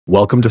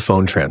Welcome to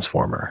Phone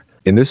Transformer.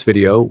 In this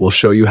video, we'll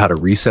show you how to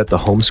reset the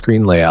home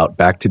screen layout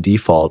back to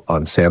default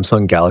on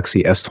Samsung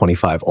Galaxy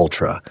S25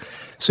 Ultra,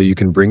 so you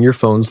can bring your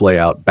phone's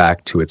layout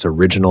back to its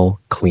original,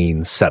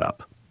 clean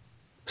setup.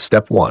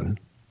 Step 1.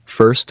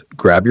 First,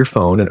 grab your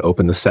phone and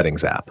open the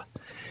Settings app.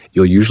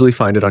 You'll usually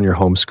find it on your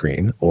home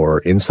screen or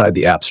inside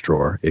the apps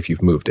drawer if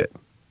you've moved it.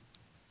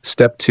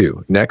 Step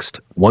 2. Next,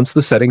 once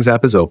the Settings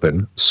app is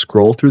open,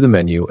 scroll through the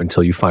menu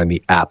until you find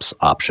the Apps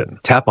option.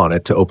 Tap on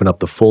it to open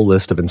up the full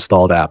list of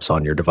installed apps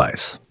on your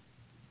device.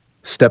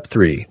 Step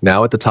 3.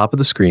 Now at the top of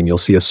the screen, you'll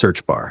see a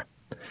search bar.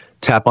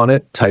 Tap on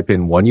it, type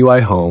in One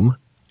UI Home,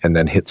 and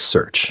then hit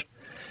Search.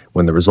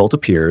 When the result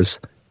appears,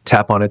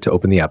 tap on it to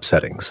open the app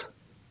settings.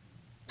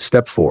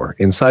 Step 4.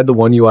 Inside the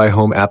One UI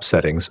Home app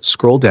settings,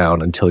 scroll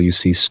down until you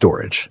see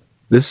Storage.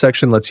 This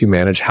section lets you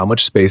manage how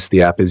much space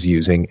the app is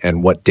using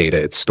and what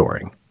data it's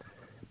storing.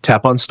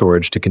 Tap on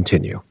Storage to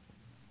continue.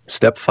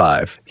 Step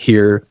 5.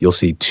 Here, you'll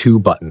see two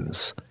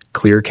buttons,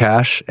 Clear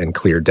Cache and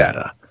Clear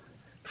Data.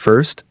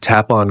 First,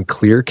 tap on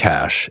Clear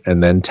Cache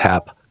and then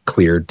tap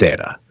Clear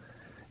Data.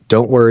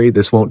 Don't worry,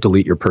 this won't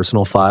delete your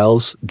personal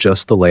files,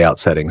 just the layout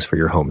settings for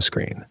your home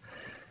screen.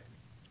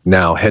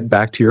 Now head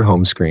back to your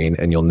home screen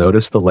and you'll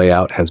notice the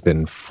layout has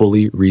been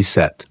fully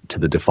reset to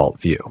the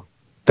default view.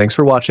 Thanks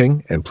for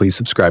watching, and please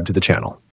subscribe to the channel.